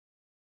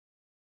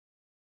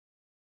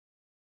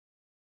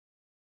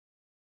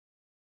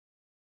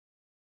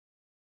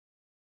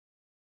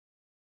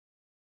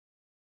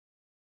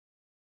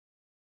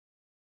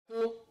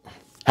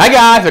Hi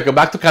guys, welcome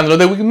back to Candle of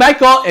the Week with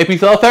Michael,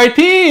 episode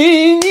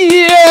 13.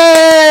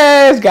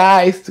 Yes,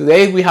 guys,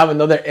 today we have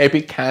another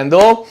epic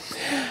candle.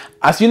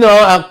 As you know,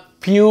 a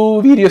few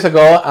videos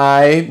ago,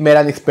 I made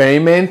an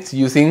experiment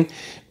using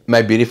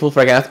my beautiful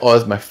fragrance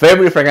oils, my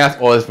favorite fragrance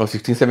oils from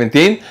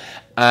 1617.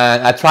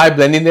 And I tried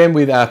blending them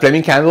with a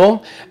flaming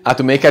candle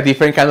to make a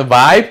different kind of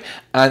vibe.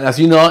 And as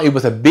you know, it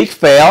was a big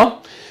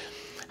fail.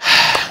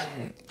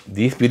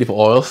 These beautiful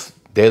oils,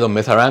 they don't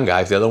mess around,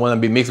 guys. They don't want to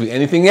be mixed with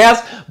anything else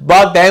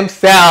but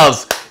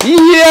themselves.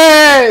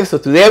 Yeah! So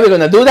today we're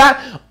going to do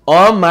that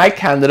on my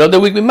Candle of the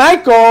Week with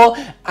Michael.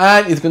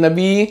 And it's going to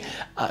be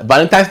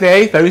Valentine's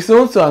Day very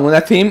soon. So I'm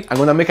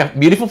going to make a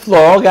beautiful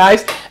floral,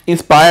 guys,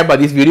 inspired by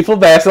this beautiful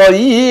vessel.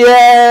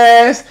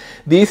 Yes!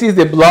 This is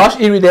the Blush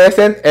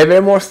Iridescent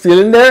Evermore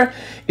Cylinder.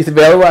 It's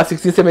available at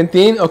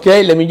 1617.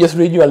 Okay, let me just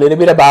read you a little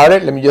bit about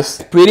it.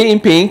 Pretty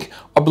in pink,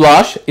 a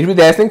blush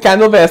iridescent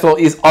candle vessel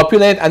is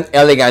opulent and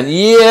elegant.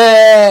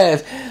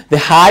 Yes! The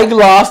high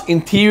gloss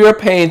interior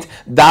paint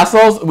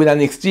dazzles with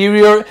an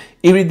exterior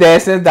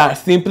iridescent that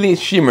simply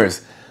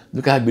shimmers.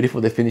 Look how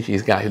beautiful the finish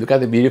is, guys. Look at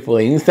the beautiful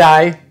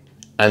inside.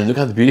 And look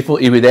at the beautiful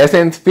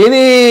iridescent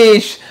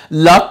finish.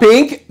 Love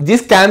pink.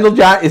 This candle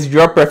jar is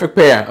your perfect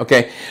pair.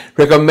 Okay.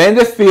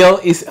 Recommended fill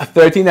is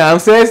 13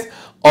 ounces.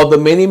 Although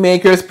many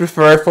makers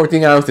prefer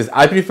 14 ounces.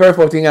 I prefer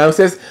 14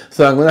 ounces.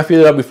 So I'm going to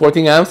fill it up with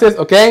 14 ounces.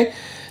 Okay.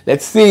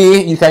 Let's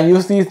see. You can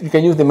use these. You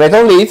can use the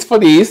metal lids for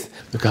this.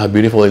 Look how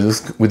beautiful it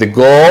looks with the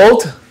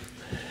gold.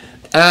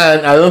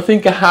 And I don't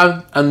think I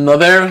have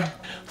another.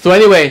 So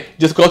anyway,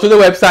 just go to the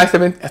website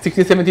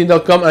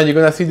 1617.com and you're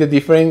going to see the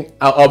different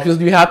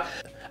options you have.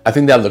 I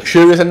think they're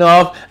luxurious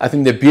enough. I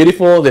think they're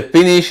beautiful, the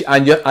finish,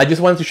 and I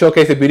just wanted to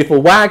showcase the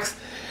beautiful wax.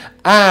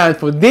 And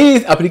for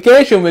this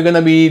application, we're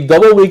gonna be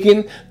double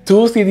wicking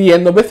 2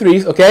 CDN number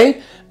 3s,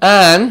 okay?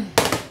 And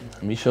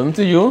let me show them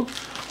to you.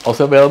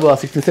 Also available at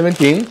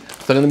 1617.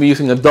 So I'm gonna be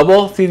using a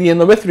double CDN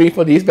number 3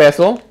 for this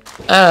vessel.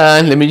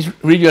 And let me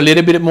read you a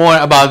little bit more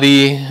about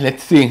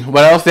let's see,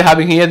 what else they have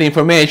in here, the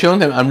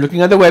information. I'm looking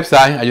at the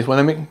website. I just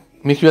wanna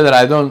make sure that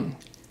I don't.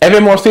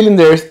 Evermore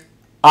cylinders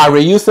are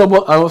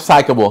reusable and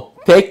recyclable.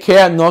 Take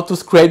care not to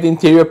scrape the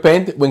interior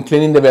paint when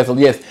cleaning the vessel.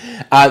 Yes,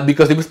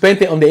 because it was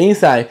painted on the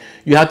inside.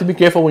 You have to be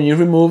careful when you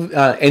remove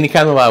any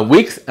kind of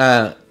wicks,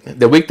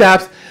 the wick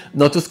tabs,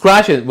 not to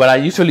scratch it. What I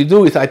usually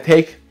do is I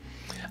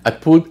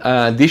put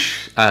Dawn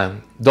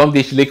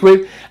dish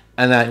liquid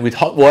and with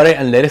hot water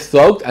and let it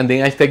soak, and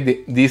then I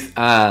take this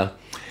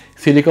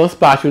silicone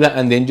spatula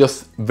and then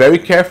just very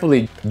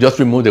carefully just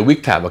remove the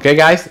wick tab. Okay,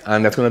 guys,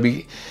 and that's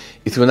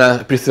it's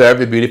gonna preserve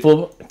the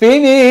beautiful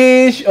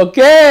finish.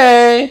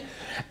 Okay.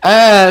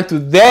 And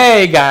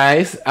today,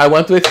 guys, I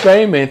want to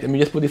experiment. Let me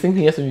just put this in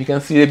here so you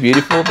can see the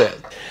beautiful bed.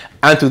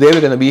 And today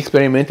we're going to be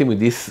experimenting with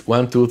this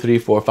 1, 2, 3,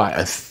 4, 5,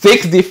 and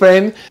 6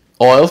 different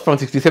oils from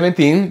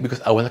 1617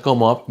 because I want to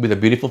come up with a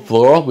beautiful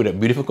floral with a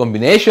beautiful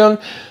combination.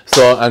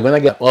 So I'm going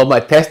to get all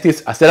my test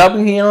tips set up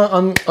in here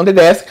on the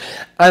desk,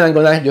 and I'm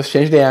going to just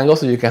change the angle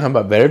so you can have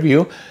a better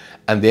view.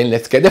 And then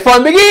let's get the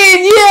fun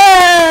begin.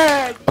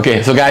 Yeah!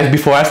 Okay, so guys,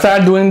 before I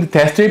start doing the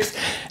test strips,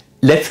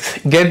 let's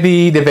get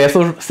the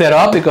vessel set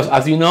up because,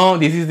 as you know,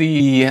 this is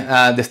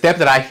the step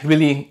that I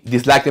really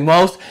dislike the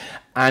most,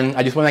 and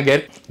I just want to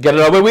get it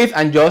over with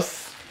and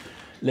just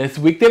let's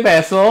wick the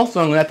vessel.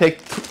 So I'm going to take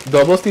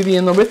double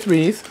CDN number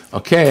 3s.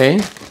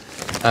 Okay,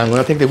 I'm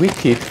going to take the wick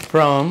kit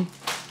from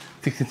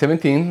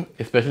 1617,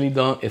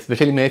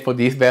 especially made for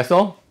this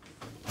vessel.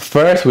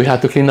 First, we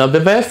have to clean up the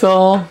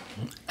vessel,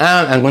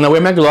 and I'm going to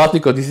wear my gloves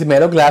because this is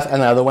made of glass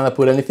and I don't want to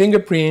put any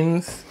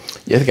fingerprints.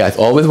 Yes, guys,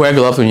 always wear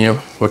gloves when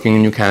you're working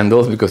in your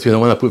candles because you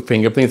don't want to put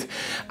fingerprints.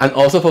 And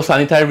also for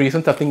sanitary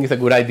reasons, I think it's a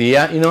good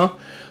idea, you know,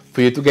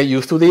 for you to get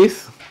used to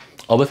this.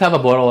 Always have a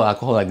bottle of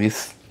alcohol like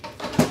this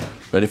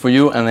ready for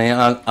you. And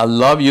then I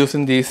love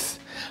using this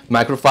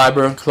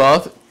microfiber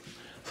cloth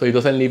so it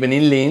doesn't leave any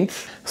lint.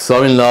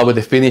 So in love with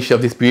the finish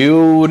of this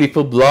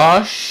beautiful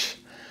blush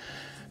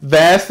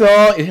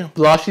vessel.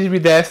 Blush is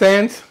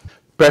iridescent.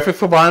 Perfect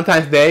for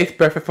Valentine's Day,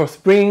 perfect for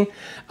spring.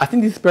 I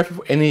think this is perfect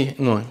for any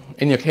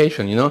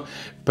occasion, you know.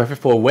 Perfect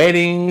for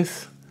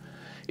weddings.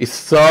 It's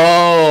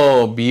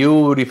so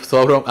beautiful,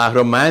 so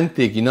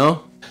romantic, you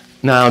know.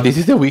 Now, this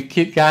is the wick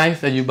kit, guys,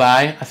 that you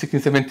buy at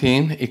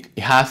 1617. It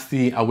has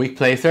the wick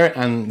placer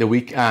and the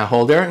wick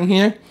holder in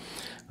here.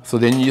 So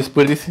then you just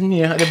put this in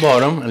here at the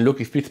bottom, and look,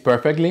 it fits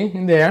perfectly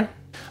in there.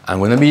 I'm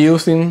gonna be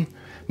using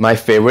my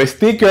favorite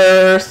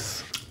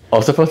stickers.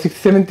 Also from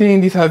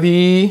 1617, these are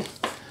the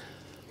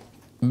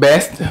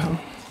best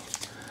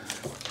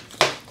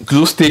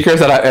glue stickers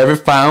that I've ever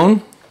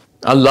found.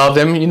 I love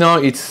them, you know,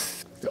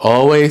 it's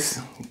always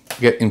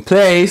get in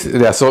place.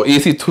 They're so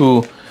easy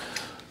to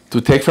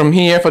take from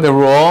here for the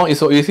roll.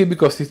 It's so easy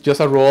because it's just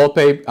a roll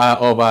paper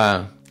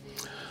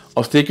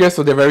of stickers,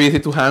 so they're very easy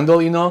to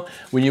handle, you know.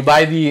 When you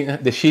buy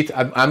the sheets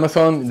at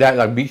Amazon, they're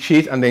like big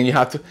sheets, and then you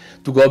have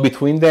to go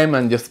between them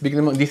and just pick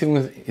them up. This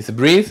one is a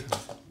breeze.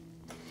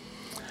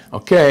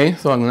 Okay,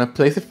 so I'm gonna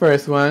place the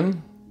first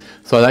one.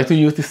 So I like to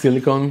use the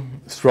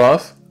silicone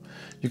straws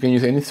You can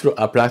use any straw,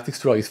 a plastic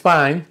straw is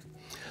fine.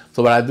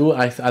 So what I do,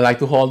 I like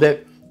to hold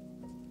it,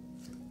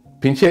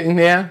 pinch it in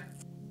there,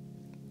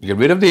 get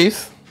rid of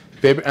this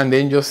paper, and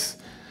then just,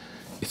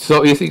 it's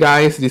so easy,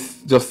 guys.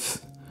 This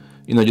just,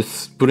 you know,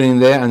 just put it in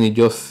there and it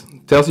just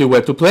tells you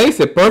where to place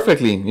it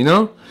perfectly, you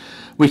know?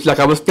 Which, like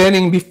I was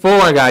telling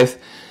before, guys,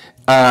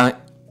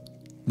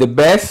 the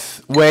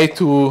best way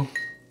to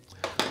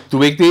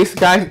make this,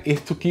 guys,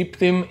 is to keep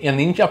them an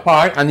inch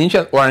apart, an inch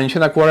or an inch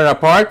and a quarter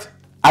apart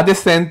at the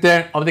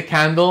center of the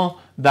candle.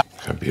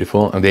 That's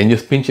beautiful. And then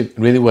just pinch it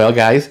really well,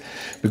 guys,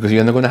 because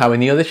you're not going to have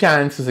any other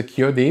chance to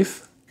secure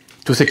this,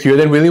 to secure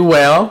them really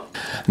well.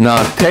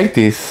 Now take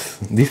this.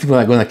 This is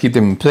going to keep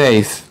them in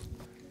place.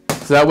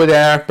 So that way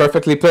they're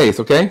perfectly placed,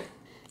 okay?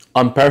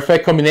 On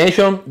perfect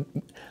combination,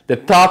 the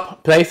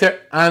top placer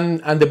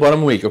and the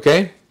bottom wick,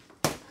 okay?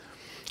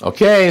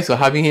 Okay, so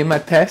having here my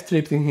test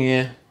strips in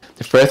here.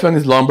 The first one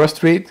is Lombard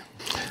Street,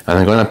 and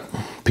I'm gonna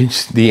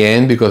pinch the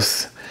end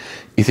because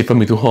it's easy for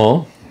me to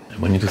hold. I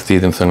want you to see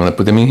them, so I'm gonna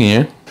put them in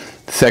here.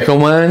 The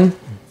second one,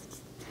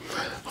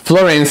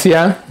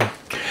 Florencia.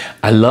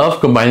 I love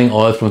combining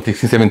oils from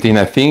 1617,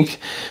 I think,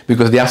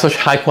 because they are such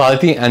high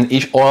quality and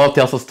each oil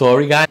tells a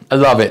story, guys. I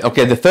love it.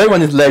 Okay, the third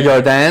one is Le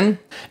Jardin.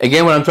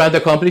 Again, what I'm trying to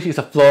accomplish is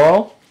a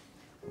floral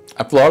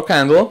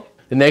candle.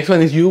 The next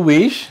one is You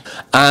Wish.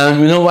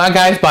 And you know what,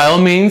 guys, by all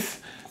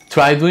means,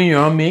 try doing your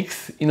own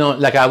mix. You know,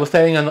 like I was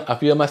telling a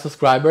few of my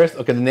subscribers.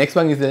 Okay, the next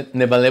one is the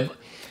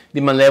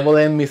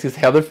Malevolent Mrs.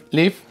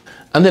 Heatherleaf.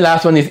 And the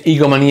last one is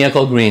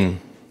Egomaniacal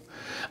Green.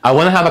 I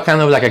want to have a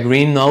kind of like a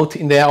green note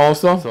in there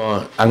also.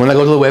 So I'm going to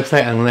go to the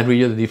website and I'm going to read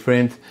you the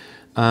different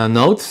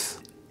notes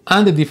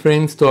and the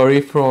different story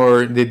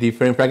for the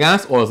different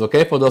fragrance oils,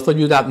 okay? For those of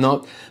you that are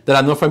not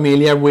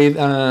familiar with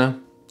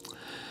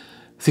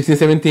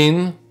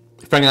 1617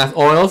 fragrance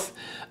oils,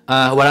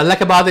 what I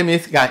like about them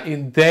is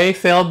they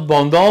sell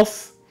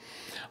bundles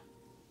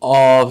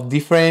of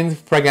different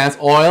fragrance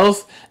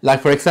oils. Like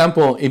for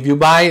example, if you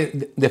buy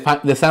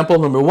the sample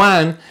number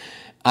 1,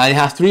 it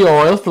has 3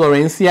 oils,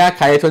 Florencia,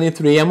 Calle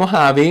 23, and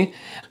Mojave.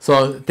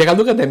 So take a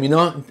look at them, you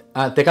know,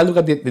 take a look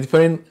at the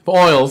different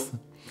oils.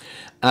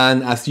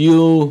 And as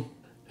you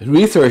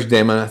research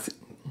them and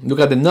look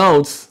at the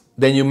notes,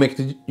 then you make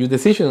your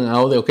decision.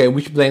 Okay,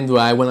 which blend do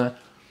I wanna?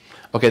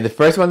 Okay, the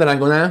first one that I'm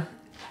gonna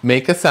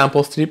make a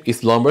sample strip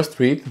is Lombard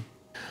Street.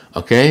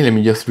 Okay, let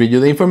me just read you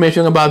the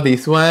information about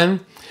this one.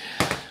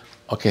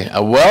 Okay,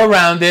 a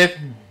well-rounded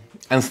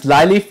and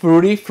slightly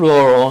fruity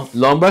floral,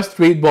 Lombard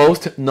Street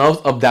boasts notes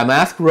of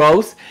damask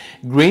rose,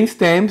 green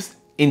stems,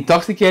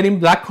 intoxicating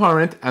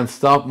blackcurrant, and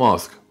soft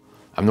musk.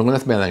 I'm not going to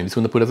smell it, I'm just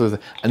going to put it as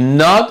a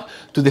nod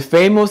to the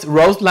famous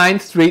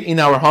Rose-lined street in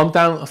our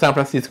hometown of San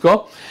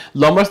Francisco.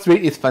 Lombard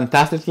Street is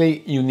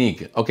fantastically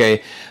unique.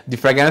 Okay, the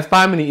fragrance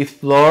family is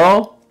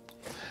floral.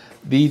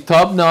 The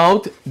top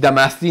note,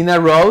 Damascena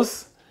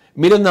rose.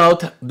 Middle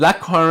note,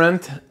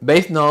 blackcurrant.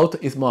 Base note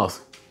is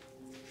musk.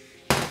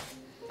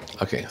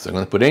 Okay, so I'm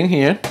gonna put it in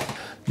here.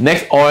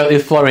 Next oil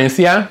is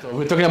Florencia. So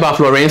we're talking about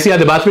Florencia.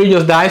 The battery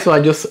just died, so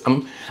I'm just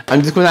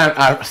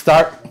gonna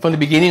start from the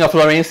beginning of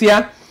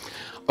Florencia.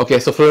 Okay,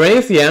 so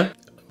Florencia,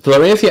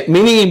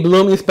 meaning in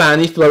bloom in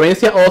Spanish,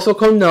 Florencia also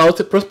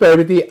connotes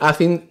prosperity,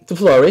 as in to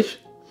flourish.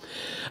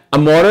 A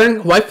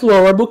modern white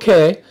floral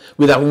bouquet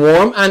with a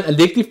warm and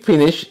addictive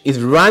finish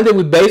is rounded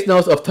with base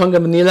notes of tongue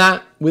and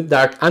vanilla with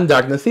dark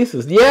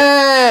narcissus.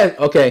 Yes!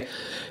 Okay.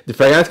 The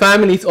fragrance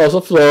family is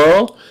also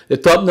floral. The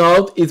top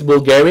note is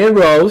Bulgarian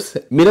rose.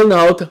 Middle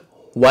note,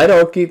 white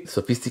orchid,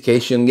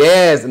 sophistication.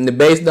 Yes! And the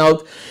base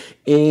note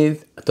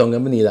is tongue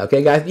and vanilla.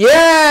 Okay, guys?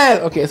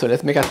 Yes! Okay, so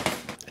let's make a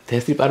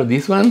test strip out of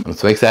this one. I'm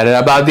so excited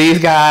about these,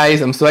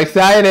 guys. I'm so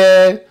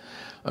excited.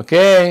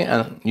 Okay,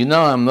 and you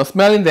know, I'm not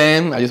smelling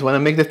them. I just want to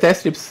make the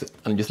test strips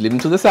and just leave them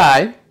to the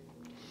side.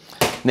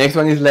 Next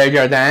one is Le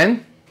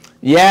Jardin.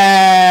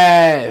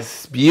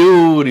 Yes!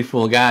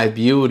 Beautiful, guys.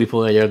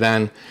 Beautiful Le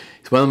Jardin.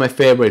 It's one of my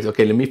favorites.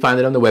 Okay, let me find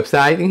it on the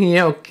website in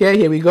here. Okay,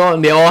 here we go.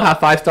 And they all have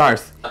 5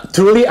 stars.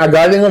 Truly a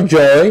garden of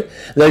joy.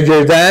 Le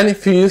Jardin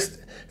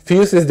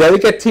fuses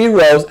delicate tea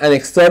rose and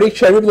exotic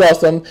cherry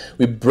blossom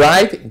with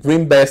bright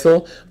green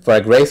basil for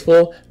a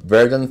graceful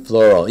verdant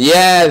floral.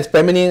 Yes,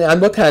 feminine and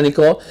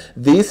botanical.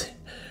 This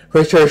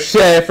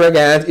recherche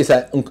fragrance is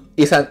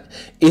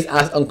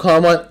as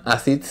uncommon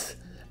as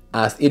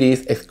it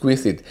is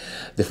exquisite.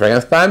 The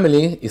fragrance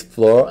family is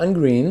floral and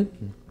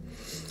green.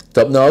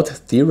 Top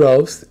note, tea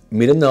rose.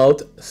 Middle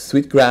note,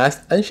 sweet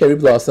grass and cherry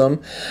blossom.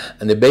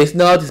 And the base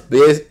note is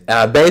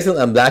basil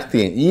and black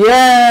tea.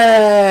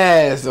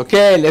 Yes!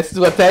 Okay, let's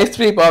do a taste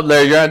strip of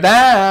Le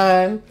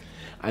Jardin.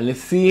 And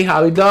let's see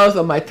how it does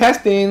on my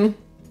testing.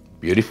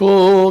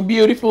 Beautiful,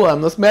 beautiful.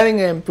 I'm not smelling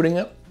it, I'm putting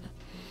it.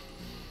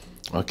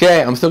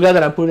 Okay, I'm so glad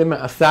that I put them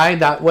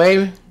aside that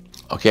way.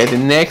 Okay, the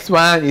next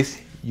one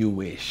is You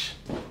Wish.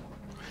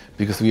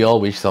 Because we all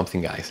wish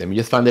something, guys. Let me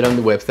just find it on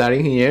the website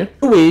in here.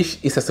 You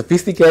Wish is a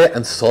sophisticated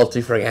and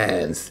sultry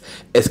fragrance,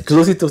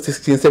 exclusive to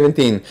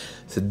 1617,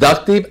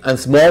 seductive and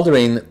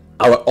smoldering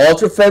Our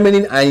ultra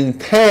feminine and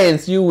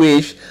intense You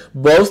Wish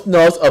boasts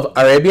notes of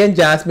Arabian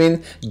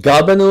jasmine,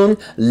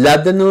 galbanum,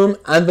 labdanum,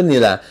 and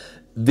vanilla.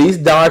 This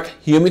dark,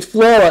 humid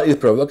floral is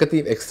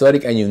provocative,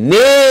 exotic, and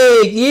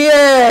unique.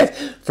 Yes!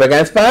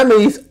 Fragrance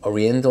family is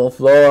oriental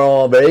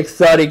floral. Very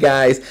exotic,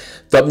 guys.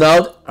 Top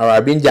note,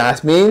 Arabian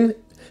jasmine.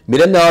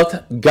 Middle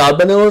note,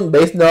 galbanum.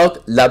 Base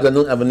note,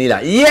 labdanum, and vanilla.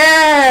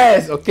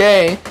 Yes!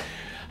 Okay.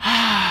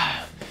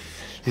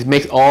 This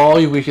makes all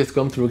your wishes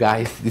come true,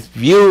 guys. This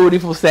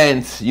beautiful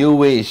scent, You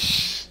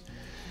Wish.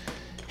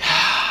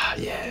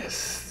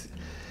 Yes.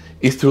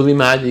 It's truly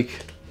magic.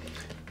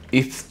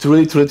 It's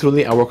truly, truly,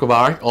 truly a work of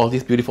art. All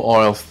these beautiful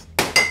oils.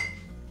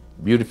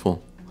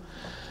 Beautiful.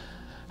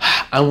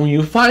 And when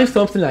you find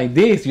something like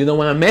this, you don't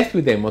want to mess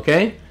with them,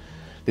 okay?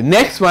 The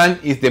next one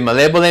is the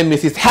malevolent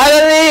Mrs.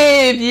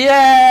 Hallelujah.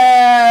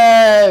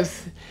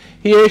 Yes!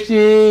 Here she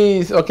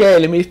is. Okay,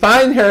 let me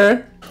find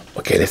her.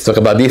 Okay, let's talk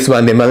about this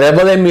one. The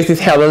malevolent Mrs.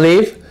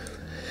 Hallelujah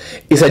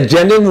is a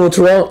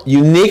gender-neutral,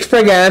 unique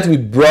fragrance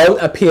with broad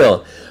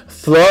appeal.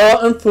 Floral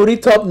and fruity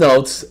top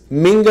notes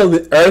mingled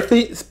with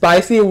earthy,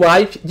 spicy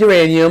white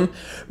geranium,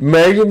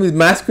 merging with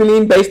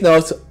masculine base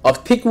notes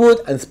of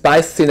thickwood and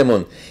spiced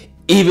cinnamon.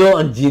 Evil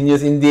and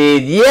genius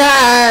indeed.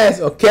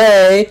 Yes!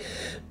 Okay.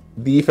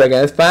 The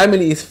fragrance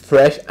family is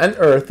fresh and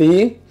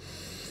earthy.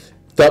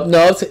 Top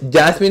notes,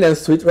 jasmine and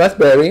sweet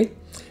raspberry.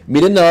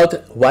 Middle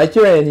note, white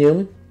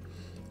geranium.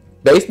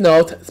 Base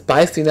note,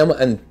 spiced cinnamon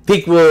and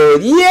thickwood.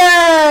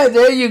 Yeah!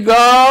 There you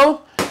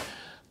go.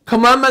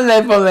 Come on,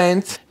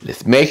 Malevolent.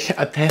 Let's make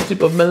a test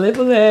strip of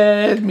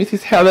Malevolent,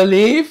 Mrs.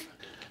 Hallelujah.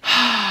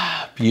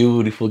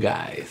 Beautiful,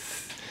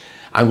 guys.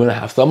 I'm gonna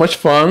have so much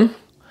fun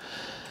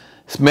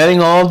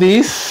smelling all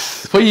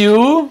this for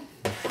you.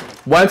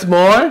 Once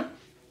more.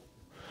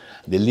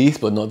 The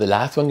least but not the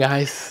last one,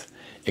 guys.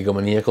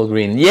 Egomaniacal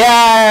Green.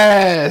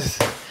 Yes!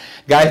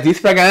 Guys, this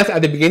fragrance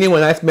at the beginning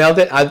when I smelled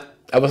it, I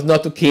was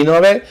not too keen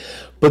of it.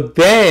 But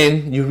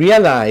then you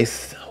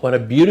realize what a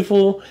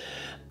beautiful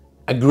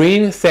a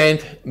green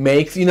scent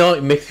makes, you know,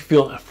 it makes you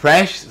feel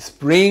fresh,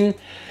 spring.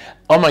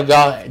 Oh my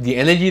God, the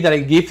energy that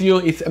it gives you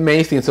is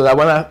amazing. So I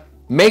want to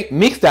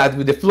mix that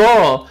with the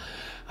floral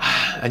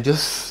and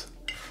just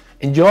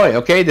enjoy,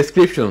 okay?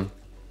 Description.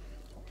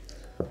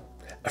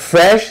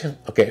 Fresh,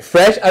 okay,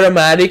 fresh,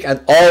 aromatic,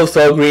 and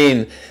also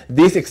green.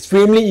 This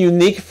extremely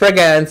unique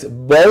fragrance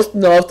boasts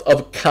notes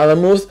of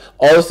calamus,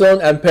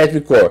 ozone, and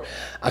petrichor.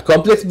 A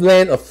complex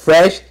blend of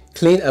fresh,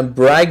 clean, and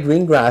bright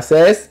green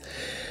grasses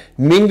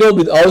mingled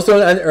with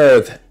ozone and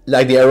earth,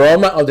 like the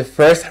aroma of the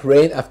first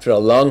rain after a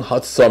long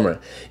hot summer.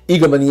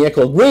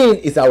 Egomaniacal Green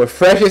is our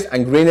freshest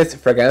and greenest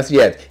fragrance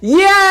yet.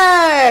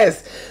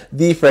 Yes!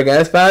 The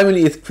fragrance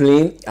family is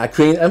clean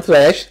and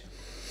fresh.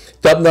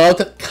 Top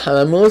note,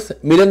 calamus.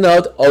 Middle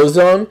note,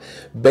 ozone.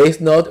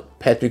 Base note,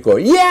 petrichor.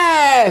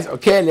 Yes!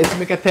 Okay, let's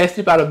make a test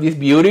strip out of this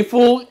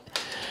beautiful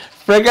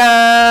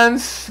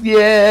fragrance.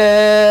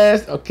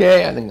 Yes!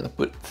 Okay, and I'm gonna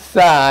put it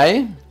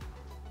aside.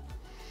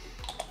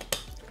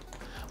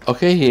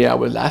 Okay, here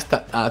our last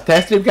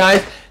test strip,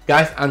 guys.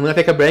 Guys, I'm gonna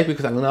take a break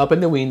because I'm gonna open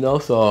the window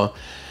so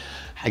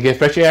I get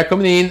fresh air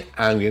coming in,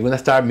 and we're gonna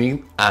start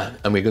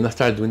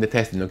doing the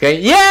testing. Okay?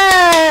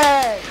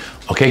 Yay!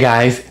 Okay,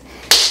 guys,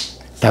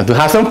 time to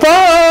have some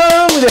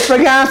fun with the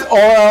fragrance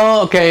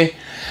oil. Okay,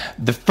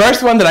 the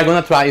first one that I'm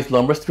gonna try is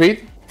Lumber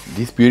Street.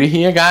 This beauty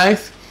here,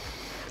 guys.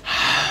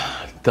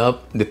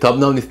 The top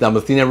note is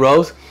Damascene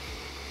Rose.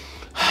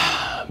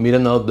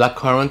 Middle note,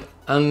 blackcurrant,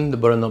 and the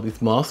bottom note is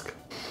musk.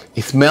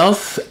 It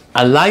smells,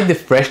 I like the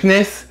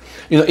freshness.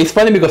 You know, it's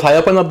funny because I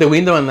opened up the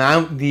window and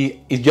now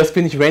it's just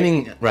finished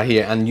raining right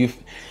here, and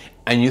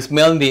you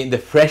smell the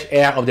fresh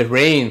air of the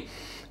rain,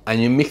 and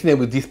you mix it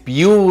with this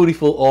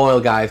beautiful oil,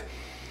 guys.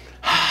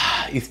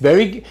 It's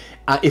very,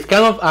 it's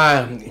kind of,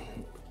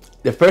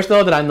 the first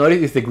note that I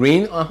noticed is the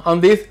green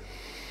on this,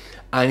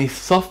 and it's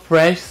so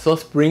fresh, so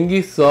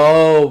springy,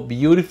 so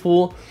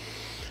beautiful.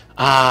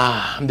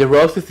 The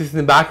roses is in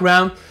the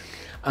background.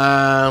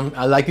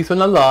 I like this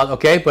one a lot,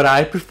 okay, but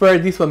I prefer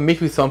this one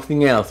mixed with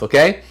something else,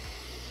 okay?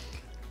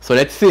 So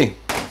let's see.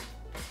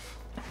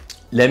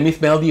 Let me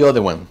smell the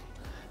other one.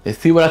 Let's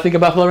see what I think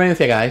about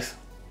Florencia, guys.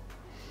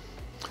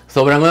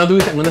 So what I'm gonna do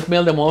is I'm gonna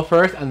smell them all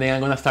first, and then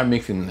I'm gonna start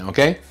mixing them,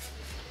 okay?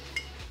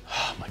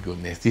 Oh my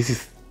goodness, this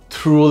is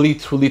truly,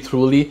 truly,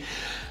 truly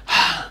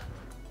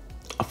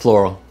a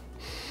floral.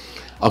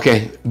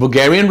 Okay,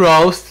 Bulgarian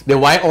Rose, the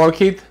White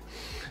Orchid,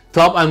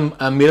 top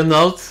and middle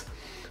notes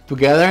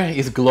together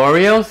is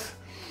glorious,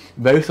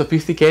 very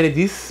sophisticated.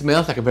 This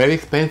smells like a very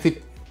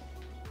expensive,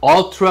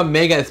 ultra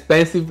mega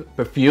expensive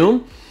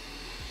perfume.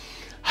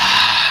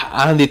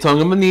 And the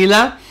Tonga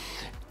Vanilla,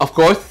 of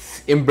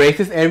course,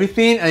 embraces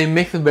everything, and it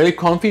makes it very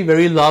comfy,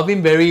 very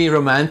loving, very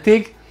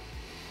romantic.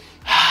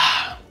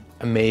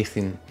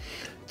 Amazing,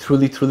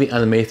 truly, truly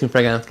an amazing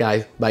fragrance,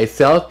 guys. By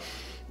itself,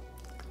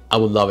 I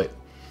would love it.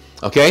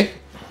 Okay,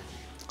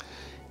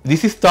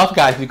 this is tough,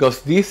 guys,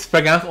 because these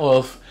fragrance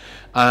oils,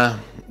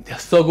 they're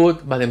so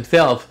good by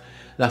themselves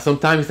that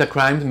sometimes it's a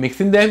crime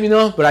mixing them, you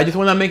know. But I just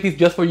want to make this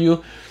just for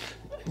you,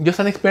 just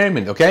an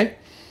experiment, okay?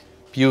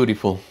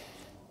 Beautiful.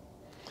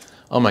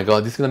 Oh my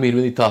god, this is gonna be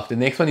really tough. The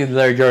next one is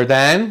Leather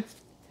Jordan.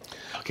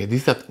 Okay,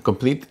 this is a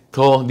complete,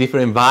 total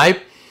different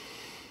vibe.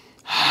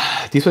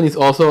 This one is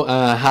also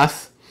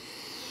has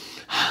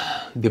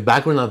the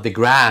background of the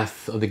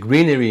grass, of the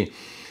greenery.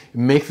 It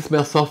makes it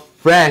smell so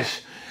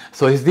fresh.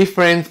 So it's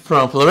different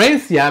from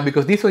Florencia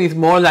because this one is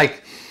more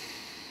like,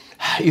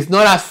 it's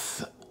not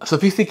as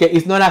sophisticated,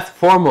 it's not as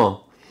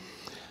formal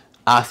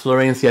as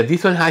Florencia.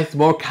 This one has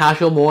more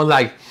casual, more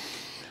like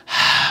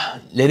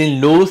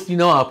letting loose, you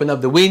know, open up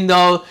the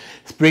window.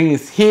 Spring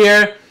is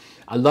here,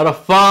 a lot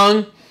of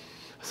fun.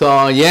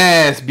 So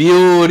yes,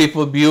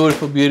 beautiful,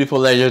 beautiful, beautiful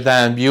Leather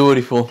Jordan,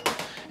 beautiful.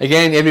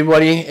 Again,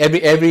 everybody,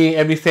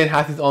 every scent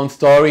has its own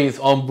story, its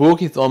own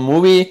book, its own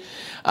movie.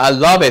 I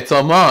love it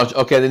so much.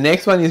 Okay, the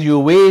next one is You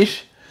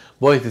Wish.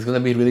 Boy, this is gonna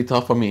be really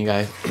tough for me,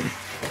 guys.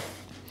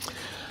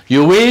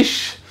 You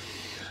Wish.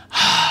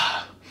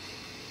 Oh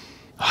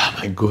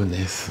my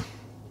goodness.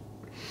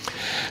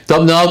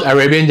 Top note,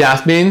 Arabian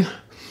Jasmine.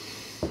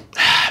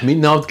 Mid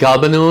note,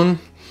 Galbanum.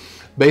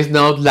 Base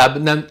note,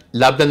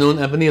 Labdanum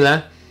and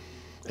Vanilla.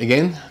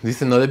 Again, this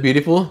is another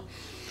beautiful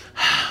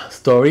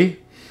story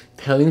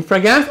telling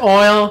fragrance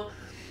oil.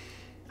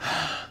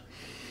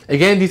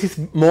 Again, this is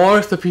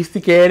more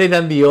sophisticated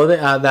than the other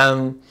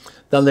than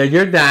Leather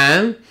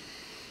Jordan.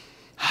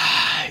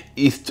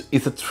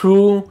 It's a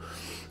true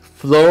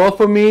floral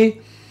for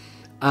me,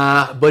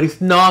 but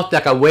it's not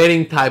like a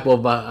wedding type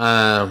of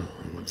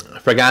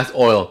fragrance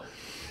oil.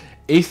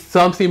 It's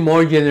something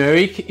more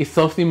generic. It's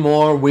something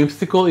more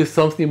whimsical. It's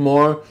something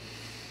more.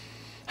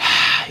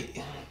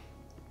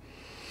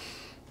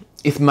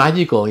 It's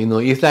magical, you know.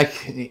 It's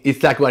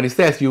like what it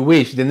says. You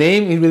wish. The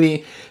name, it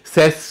really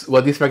says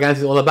what this fragrance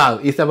is all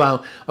about. It's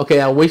about, okay,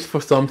 I wish for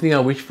something. I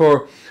wish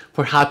for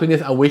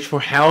happiness. I wish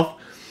for health.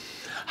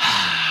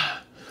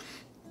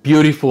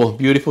 Beautiful,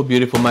 beautiful,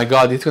 beautiful. My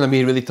God, this is gonna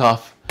be really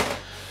tough.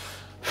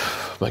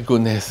 My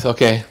goodness.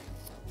 Okay.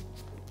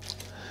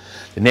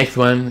 The next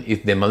one is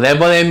the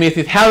Malevolent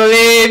Mrs.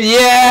 Halloween.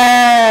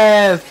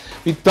 Yes,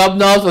 with top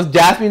notes of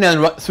jasmine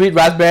and sweet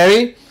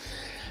raspberry.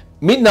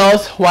 Mid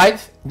notes,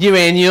 white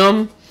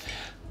geranium.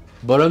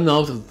 Bottom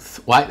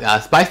notes, white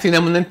spice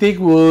cinnamon and teak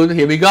wood.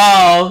 Here we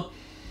go.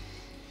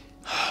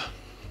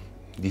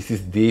 This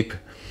is deep,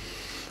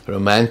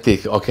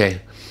 romantic.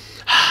 Okay,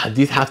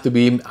 this has to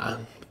be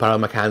part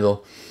of my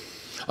candle.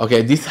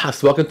 Okay, this has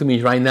spoken to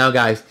me right now,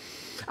 guys,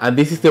 and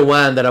this is the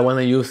one that I want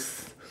to use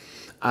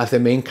as a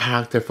main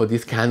character for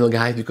this candle,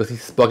 guys, because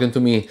it's spoken to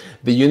me.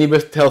 The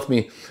universe tells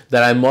me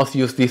that I must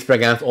use this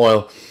fragrance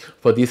oil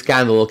for this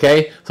candle,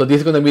 okay? So this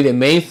is gonna be the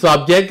main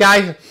subject,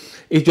 guys.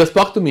 It just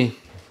spoke to me.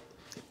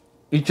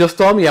 It just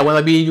told me I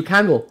wanna be your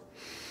candle.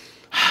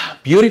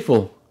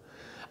 Beautiful,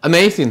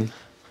 amazing,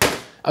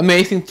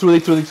 amazing,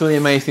 truly, truly, truly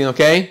amazing,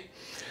 okay?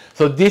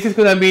 So this is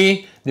gonna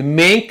be the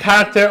main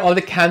character of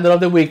the candle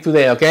of the week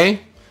today, okay?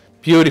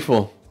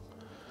 Beautiful.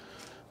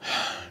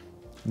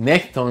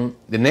 The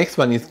next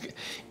one is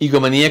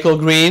Egomaniacal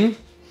Green.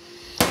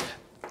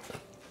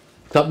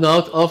 Top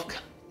note of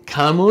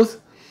Camus.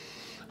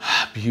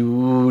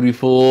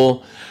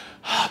 Beautiful.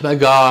 Oh my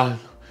God.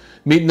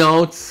 Middle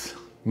notes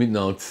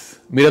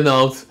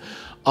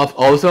of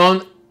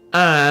Ozone,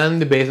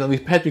 and the base note is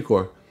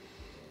Petrichor.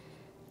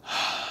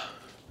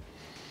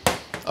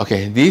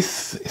 Okay,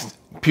 this is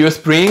Pure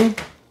Spring.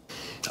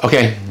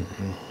 Okay,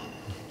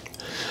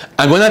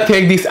 I'm gonna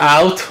take this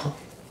out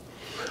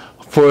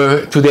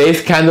for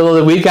today's candle of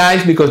the week,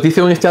 guys, because this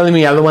one is telling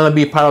me I don't want to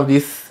be part of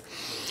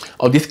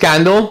this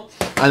candle,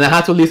 and I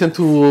have to listen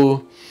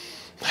to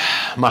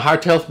my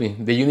heart. Tells me,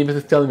 the universe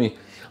is telling me,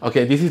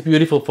 okay, this is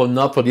beautiful,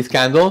 not for this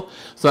candle,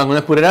 so I'm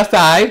gonna put it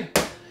aside.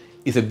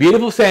 It's a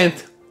beautiful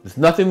scent. There's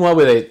nothing wrong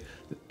with it.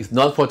 It's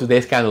not for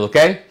today's candle,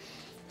 okay?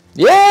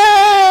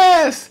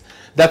 Yes,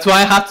 that's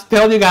why I have to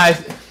tell you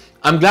guys.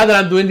 I'm glad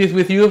that I'm doing this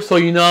with you, so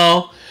you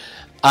know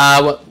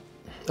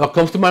what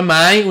comes to my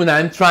mind when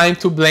I'm trying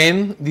to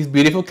blend this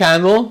beautiful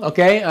candle,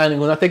 okay? And I'm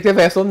gonna take the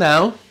vessel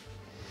now,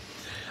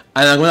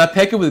 and I'm gonna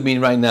take it with me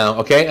right now,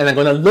 okay? And I'm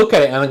gonna look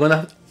at it, and I'm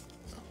gonna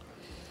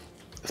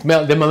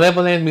smell the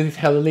Malevolent Mrs.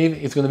 Halloween.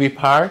 It's gonna be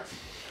part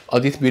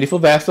of this beautiful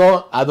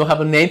vessel. I don't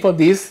have a name for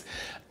this.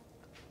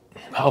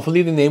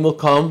 Hopefully the name will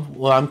come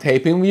while I'm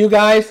taping with you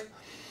guys,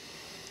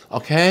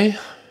 okay?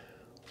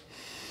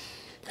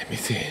 Let me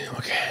see,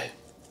 okay.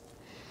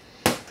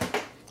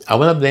 I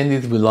wanna blend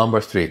this with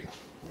Lombard Street.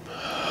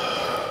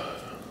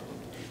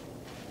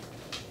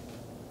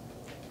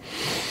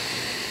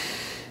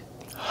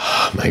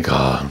 Oh my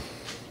God.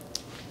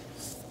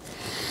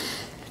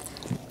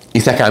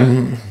 It's like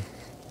I'm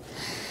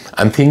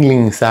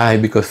tingling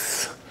inside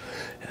because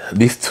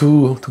these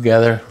two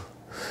together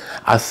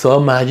are so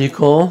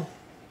magical.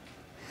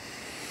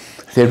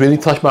 They really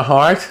touch my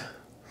heart.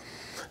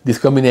 This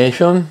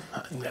combination,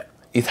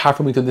 it's hard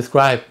for me to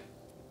describe.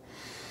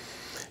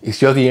 It's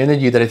just the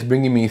energy that it's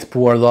bringing me. It's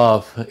pure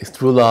love. It's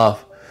true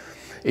love.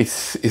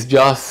 It's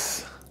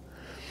just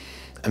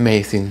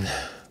amazing.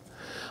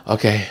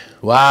 Okay,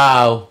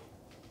 wow.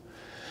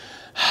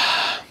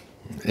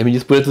 Let me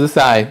just put it to the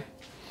side.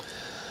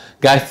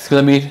 Guys, it's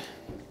gonna be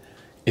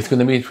it's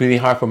gonna be really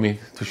hard for me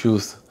to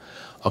choose.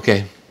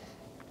 Okay.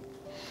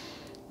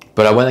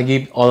 But I wanna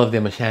give all of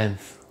them a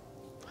chance.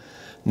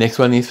 Next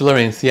one is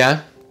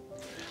Florencia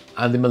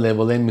and the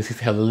Malevolent Mrs.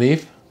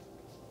 Heatherleaf.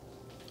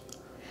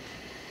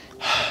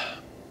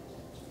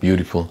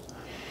 Beautiful.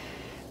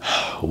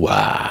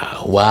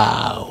 Wow,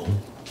 wow.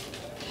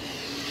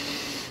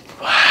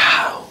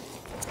 Wow.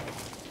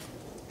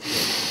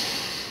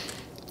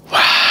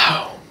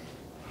 Wow.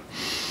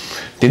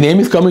 The name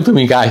is coming to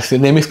me, guys. The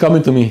name is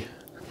coming to me.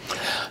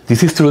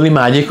 This is truly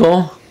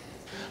magical.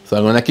 So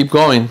I'm gonna keep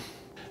going.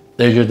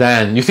 There's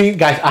Jordan. You see,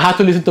 guys, I have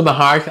to listen to my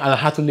heart and I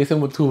have to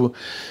listen to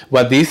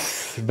what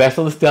this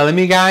vessel is telling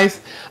me,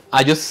 guys.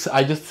 I just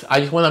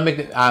want to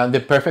make the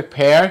perfect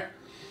pair.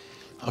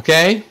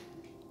 Okay.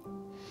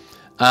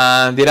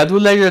 Did I do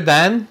Le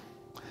Jordan?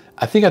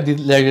 I think I did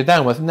Le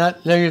Jordan. Wasn't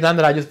that Le Jordan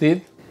that I just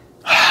did?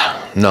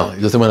 No, it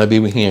doesn't want to be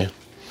with here.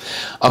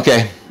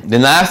 Okay. The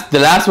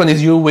last one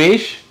is You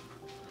Wish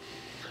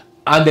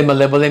and the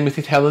Malevolent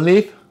Mrs.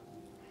 Heatherleaf.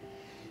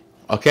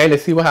 Okay,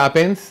 let's see what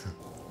happens.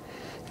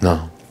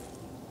 No.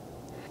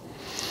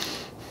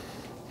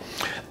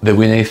 The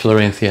winner is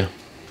Florencia.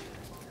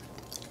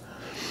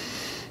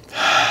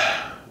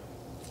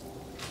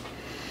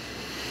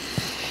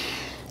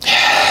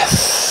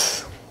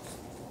 Yes.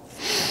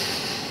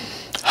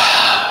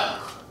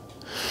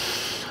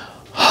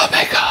 Oh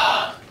my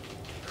God.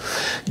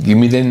 Give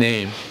me the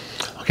name.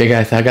 Okay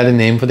guys, I got the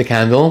name for the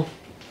candle.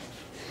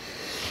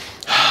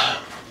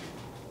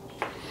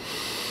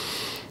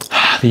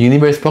 The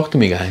universe spoke to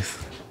me, guys.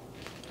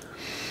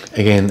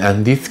 Again,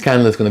 and this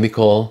candle is going to be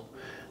called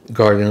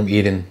Garden of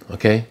Eden,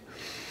 okay?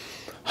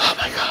 Oh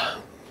my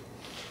God.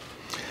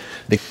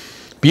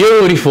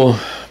 Beautiful,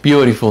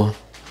 beautiful.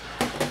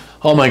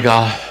 Oh my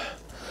God.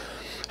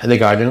 The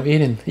Garden of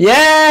Eden.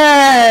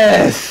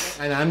 Yes!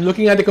 And I'm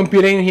looking at the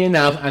computer in here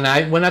now, and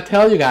I want to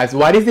tell you guys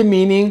what is the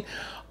meaning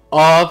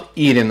of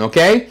Eden,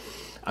 okay?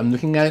 I'm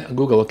looking at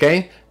Google,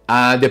 okay?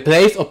 The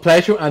place of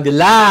pleasure and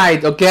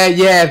delight, okay?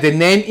 Yes, the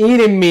name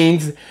Eden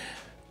means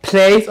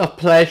place of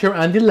pleasure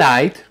and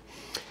delight.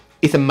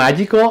 It's a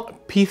magical,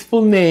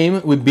 peaceful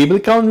name with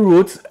biblical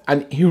roots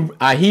and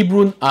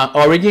Hebrew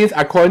origins.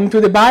 According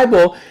to the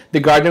Bible, the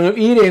Garden of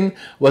Eden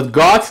was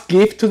God's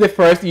gift to the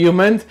first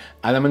humans,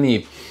 Adam and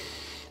Eve.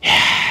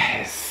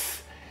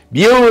 Yes!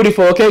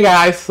 Beautiful! Okay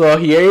guys, so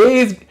here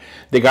is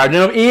the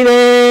Garden of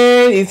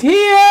Eden is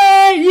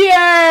here!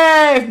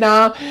 Yes!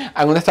 Now,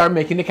 I'm going to start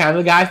making the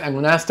candle, guys. I'm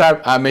going to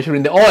start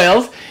measuring the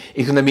oils.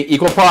 It's going to be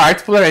equal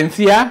parts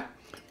Florencia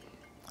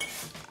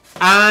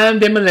and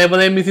the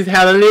Malevolent Mrs.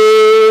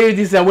 Heatherleaf.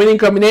 This is a winning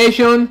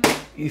combination.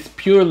 It's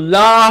pure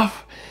love.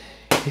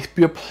 It's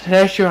pure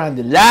pleasure and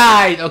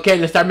delight. Okay,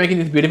 let's start making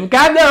this beautiful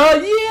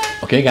candle.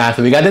 Yeah. Okay, guys,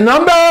 so we got the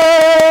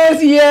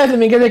numbers. Yes, let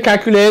me get the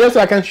calculator so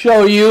I can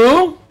show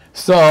you.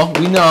 So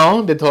we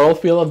know the total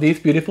fill of this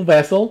beautiful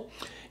vessel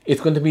is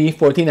going to be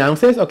 14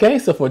 ounces. Okay,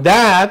 so for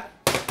that,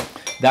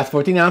 that's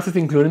 14 ounces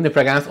including the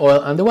fragrance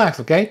oil and the wax.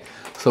 Okay,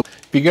 so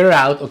figure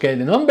out, okay,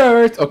 the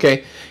numbers.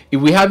 Okay,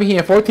 if we have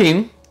here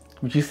 14,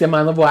 which is the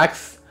amount of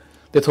wax,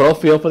 the total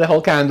fill for the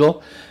whole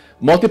candle,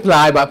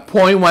 multiplied by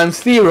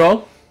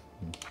 0.10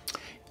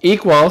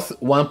 equals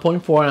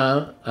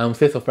 1.4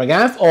 ounces of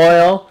fragrance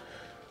oil.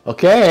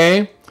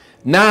 Okay,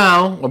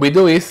 now what we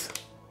do is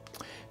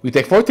we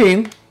take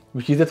 14,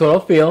 which is the total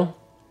fill,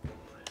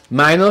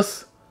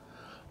 minus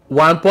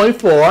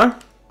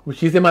 1.4,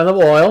 which is the amount of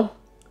oil,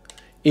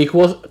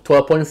 equals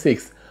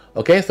 12.6.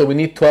 Okay, so we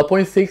need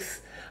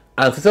 12.6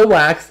 ounces of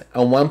wax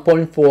and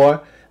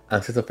 1.4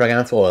 ounces of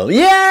fragrance oil.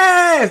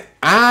 Yes!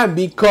 And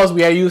because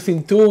we are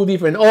using two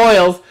different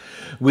oils,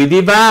 we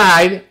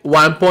divide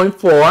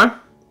 1.4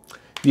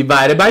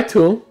 divided by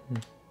 2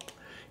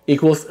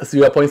 equals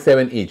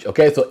 0.7 each.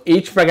 Okay, so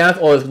each fragrance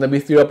oil is going to be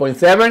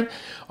 0.7.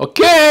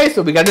 Okay,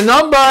 so we got the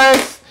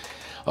numbers.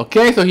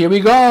 Okay, so here we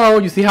go.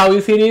 You see how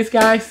easy it is,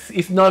 guys?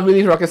 It's not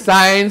really rocket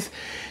science.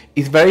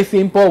 It's very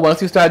simple.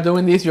 Once you start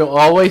doing this, you're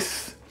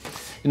always,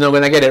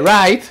 gonna get it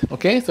right.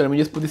 Okay, so let me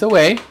just put this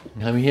away.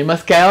 I have here my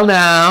scale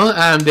now,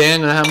 and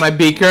then I have my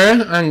beaker.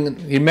 And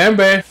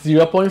remember,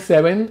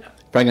 0.7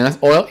 fragrance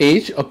oil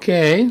each.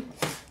 Okay,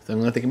 so I'm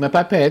gonna take my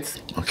pipettes.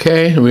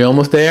 Okay, we're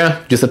almost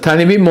there. Just a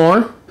tiny bit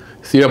more.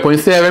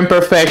 0.7,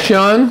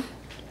 perfection.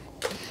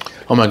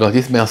 Oh my God,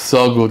 this smells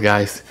so good,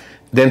 guys.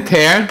 Then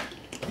tear.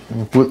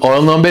 Put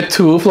oil number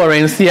 2,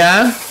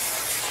 Florencia.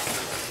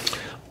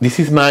 This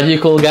is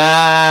magical,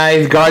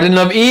 guys. Garden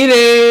of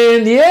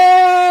Eden.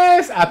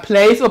 Yes, a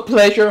place of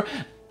pleasure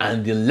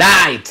and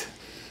delight.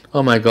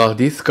 Oh my God,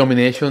 this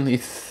combination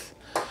is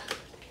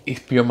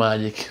pure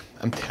magic.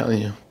 I'm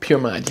telling you, pure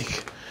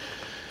magic.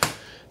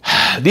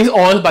 These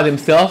oils by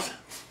themselves,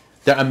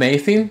 they're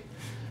amazing.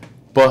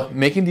 But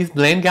making this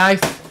blend, guys,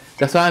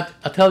 that's why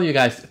I tell you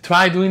guys,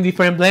 try doing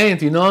different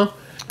blends, You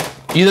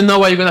don't know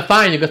what you're gonna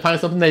find. You're gonna find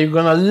something that you're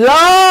gonna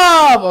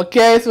love.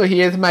 Okay, so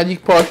here's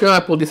magic potion. I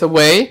put this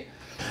away.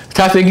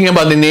 Start thinking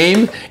about the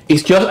name.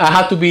 It's just I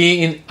have to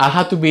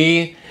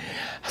be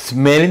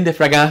smelling the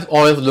fragrance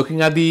oils,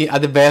 looking at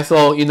the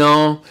vessel, you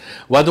know,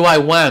 what do I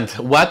want?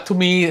 What to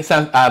me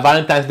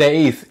Valentine's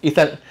Day is? It's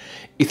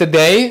a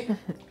day,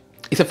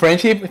 it's a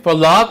friendship, it's for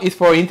love, it's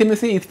for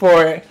intimacy, it's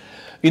for,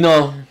 you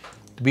know,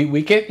 to be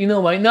wicked, you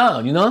know, why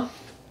not, you know?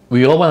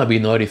 We all want to be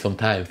naughty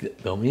sometimes,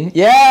 don't we?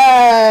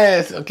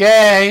 Yes!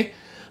 Okay.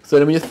 So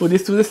let me just put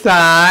this to the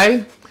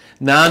side.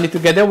 Now I need to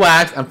get the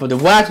wax, and for the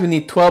wax we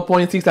need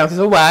 12.6 ounces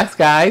of wax,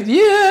 guys.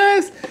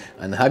 Yes!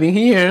 And having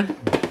here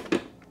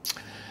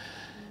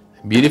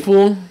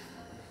beautiful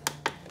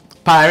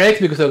Pyrex,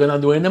 because we're gonna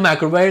do it in the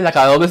microwave like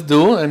I always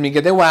do. Let me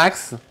get the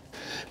wax.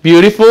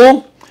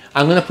 Beautiful.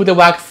 I'm gonna put the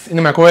wax in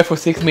the microwave for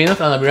 6 minutes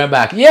and I'll be right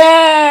back.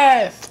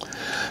 Yes!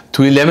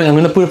 211. I'm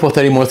gonna put it for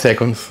 30 more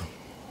seconds.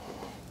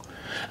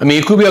 I mean,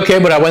 it could be okay,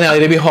 but I want it a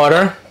little bit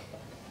hotter.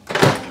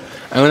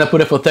 I'm gonna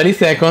put it for 30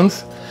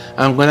 seconds.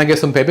 I'm gonna get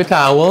some paper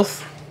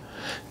towels.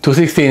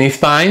 216 is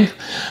fine.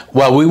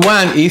 What we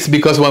want is,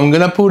 because when I'm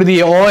gonna put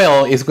the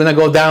oil, it's gonna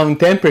go down in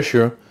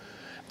temperature,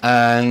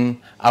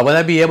 and I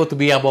wanna be able to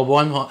be above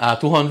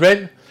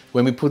 200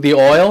 when we put the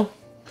oil,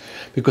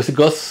 because it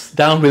goes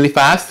down really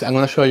fast. I'm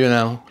gonna show you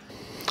now.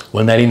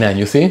 199,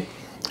 you see?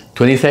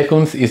 20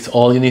 seconds is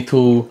all you need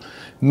to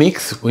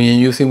mix when you're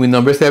using with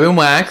number 7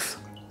 wax,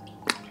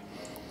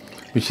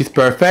 which is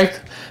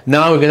perfect.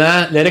 Now we're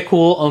gonna let it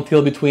cool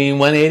until between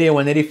 180 and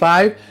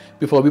 185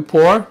 before we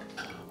pour.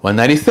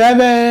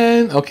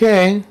 197,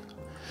 okay.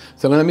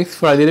 So I'm gonna mix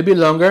for a little bit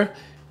longer.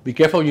 Be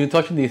careful, you're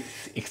touching this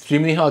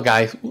extremely hot,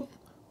 guys.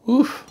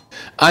 Oof.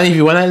 And if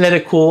you wanna let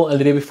it cool a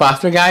little bit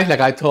faster, guys, like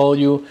I told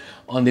you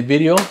on the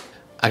video,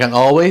 I can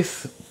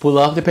always pull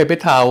off the paper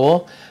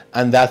towel,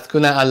 and that's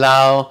gonna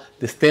allow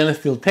the stainless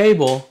steel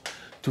table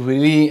to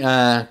really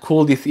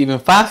cool this even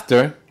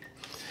faster,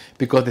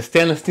 because the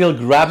stainless steel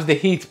grabs the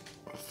heat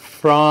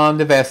from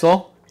the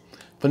vessel,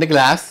 from the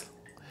glass,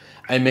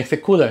 and makes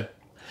it cooler.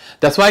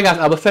 That's why, guys,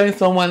 I was telling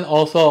someone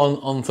also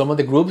on some of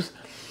the groups,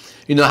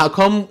 you know, how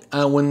come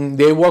when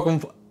they work on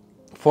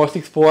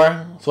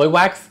 464 soy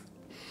wax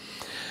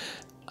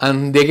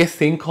and they get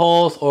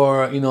sinkholes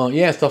or, you know,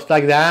 yeah, stuff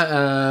like that,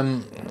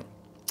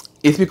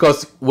 it's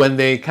because when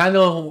the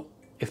candle,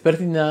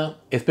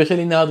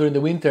 especially now during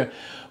the winter,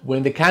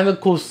 when the candle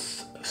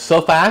cools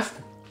so fast,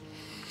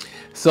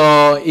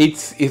 so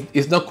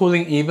it's not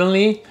cooling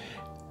evenly.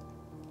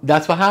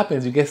 That's what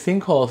happens. You get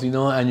sinkholes, you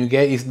know, and you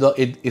get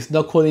it's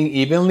not cooling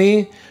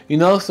evenly, you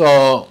know.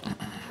 So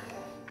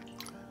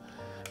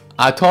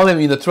I told him,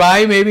 you know,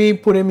 try maybe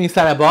putting him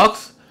inside a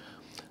box,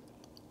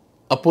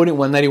 or putting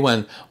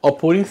 191, or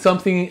putting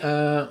something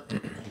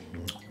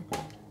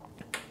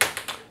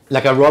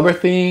like a rubber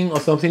thing or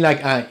something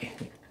like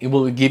it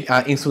will give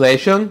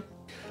insulation,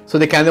 so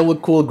the candle will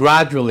cool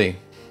gradually.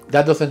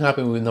 That doesn't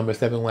happen with number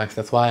 7 wax.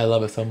 That's why I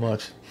love it so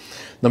much.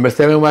 Number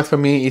 7 wax for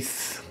me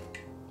is.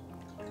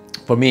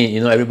 For me, you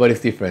know, everybody's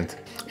different.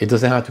 It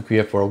doesn't have to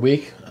cure for a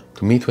week.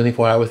 To me,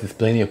 24 hours is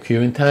plenty of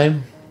curing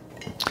time.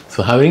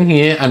 So having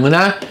here, I'm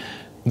gonna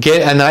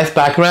get a nice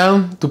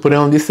background to put it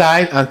on this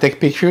side and take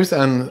pictures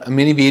and a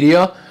mini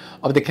video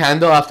of the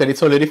candle after it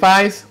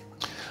solidifies.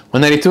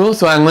 192,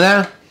 so I'm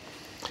gonna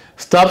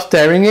stop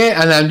stirring it,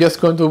 and I'm just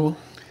going to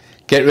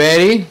get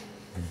ready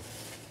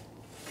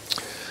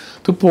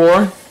to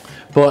pour.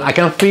 But I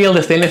can feel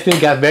the stainless steel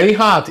got very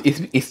hot.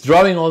 It's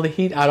drawing all the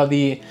heat out of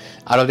the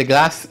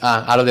glass,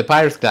 out of the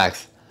Pyrex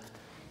glass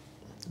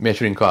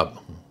measuring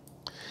cup.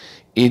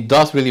 It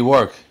does really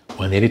work.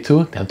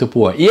 182, time to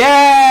pour.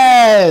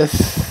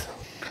 Yes!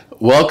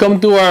 Welcome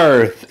to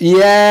Earth.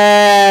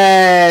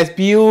 Yes!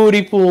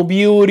 Beautiful,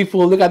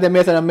 beautiful. Look at the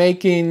mess that I'm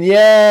making.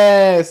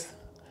 Yes!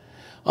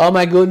 Oh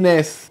my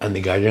goodness. And the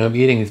Garden of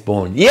Eden is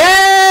born.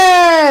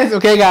 Yes!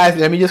 Okay, guys,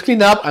 let me just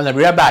clean up and I'll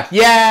be right back.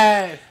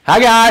 Yes! Hi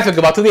guys,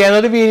 welcome back to the end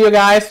of the video,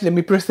 guys. Let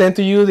me present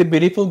to you the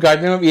beautiful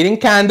Garden of Eden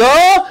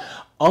candle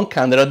on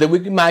Candle of the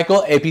Week with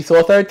Michael,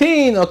 episode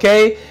 13,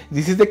 okay?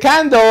 This is the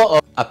candle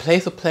of a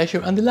place of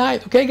pleasure and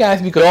delight, okay,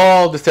 guys? Because we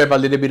all deserve a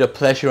little bit of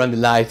pleasure and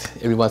delight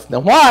every once in a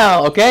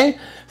while, okay?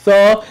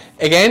 So,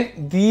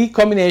 again, the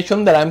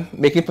combination that I'm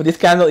making for this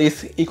candle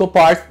is equal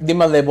parts the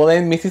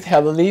Malevolent Mrs.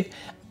 Heatherleaf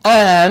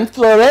and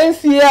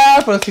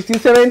Florencia from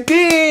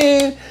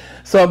 1617.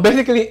 So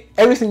basically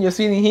everything you're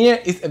seeing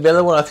here is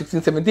available on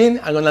 1617.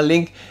 I'm gonna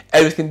link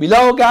everything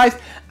below, guys,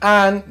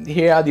 and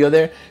here are the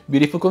other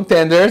beautiful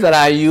contenders that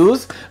I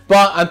use.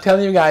 But I'm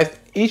telling you guys,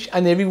 each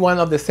and every one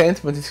of the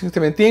scents from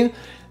 1617,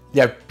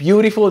 they're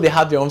beautiful. They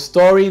have their own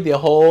story.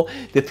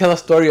 They tell a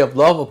story of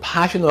love, of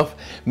passion, of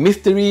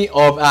mystery,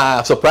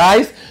 of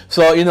surprise.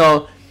 So, you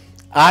know,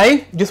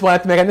 I just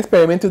wanted to make an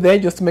experiment today,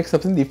 just to make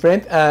something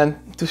different and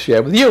to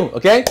share with you,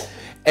 okay?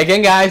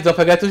 Again, guys, don't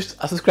forget to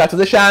subscribe to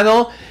the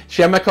channel,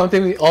 share my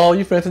content with all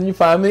your friends and your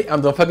family,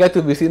 and don't forget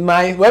to visit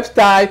my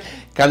website,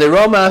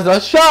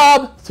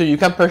 candleromance.shop, so you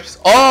can purchase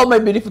all my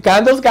beautiful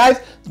candles, guys.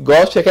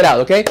 Go check it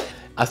out, okay?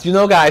 As you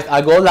know, guys,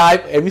 I go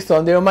live every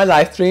Sunday on my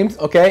live streams,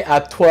 okay,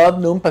 at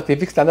 12 noon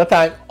Pacific Standard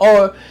Time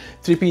or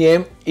 3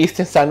 p.m.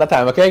 Eastern Standard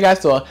Time, okay,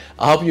 guys? So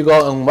I hope you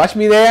go and watch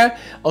me there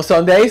on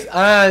Sundays.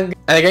 And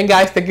again,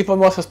 guys, thank you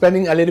for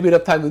spending a little bit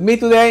of time with me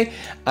today.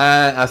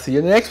 And I'll see you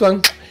in the next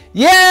one.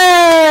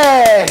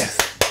 Yes!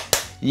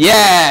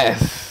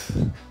 Yes!